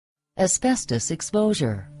Asbestos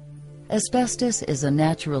exposure. Asbestos is a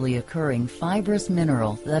naturally occurring fibrous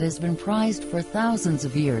mineral that has been prized for thousands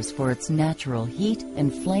of years for its natural heat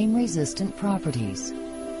and flame-resistant properties.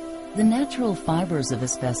 The natural fibers of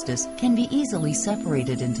asbestos can be easily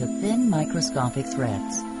separated into thin microscopic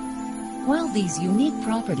threads. While these unique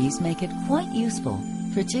properties make it quite useful,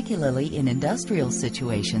 particularly in industrial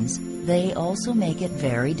situations, they also make it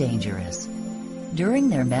very dangerous. During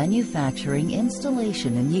their manufacturing,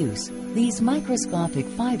 installation, and use, these microscopic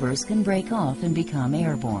fibers can break off and become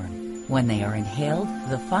airborne. When they are inhaled,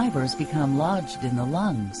 the fibers become lodged in the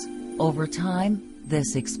lungs. Over time,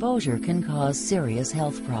 this exposure can cause serious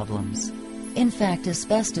health problems. In fact,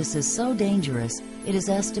 asbestos is so dangerous, it is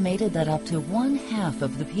estimated that up to 1/2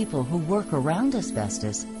 of the people who work around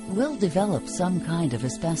asbestos will develop some kind of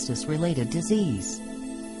asbestos-related disease.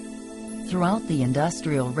 Throughout the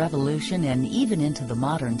Industrial Revolution and even into the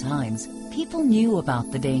modern times, people knew about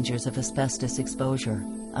the dangers of asbestos exposure.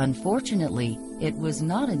 Unfortunately, it was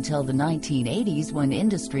not until the 1980s when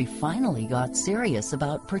industry finally got serious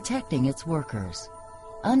about protecting its workers.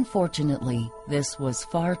 Unfortunately, this was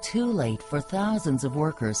far too late for thousands of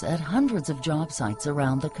workers at hundreds of job sites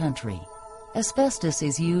around the country. Asbestos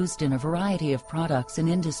is used in a variety of products and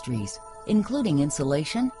industries, including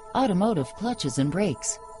insulation, automotive clutches and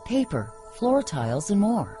brakes, paper, floor tiles, and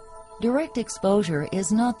more. Direct exposure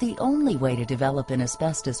is not the only way to develop an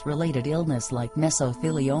asbestos-related illness like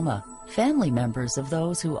mesothelioma. Family members of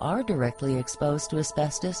those who are directly exposed to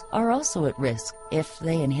asbestos are also at risk if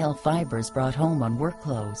they inhale fibers brought home on work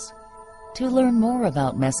clothes. To learn more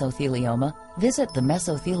about mesothelioma, visit the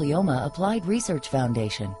Mesothelioma Applied Research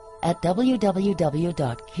Foundation at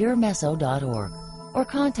www.curemeso.org or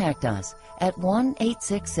contact us at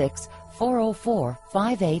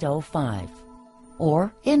 1-866-404-5805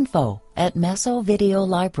 or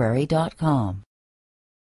info@mesovideolibrary.com.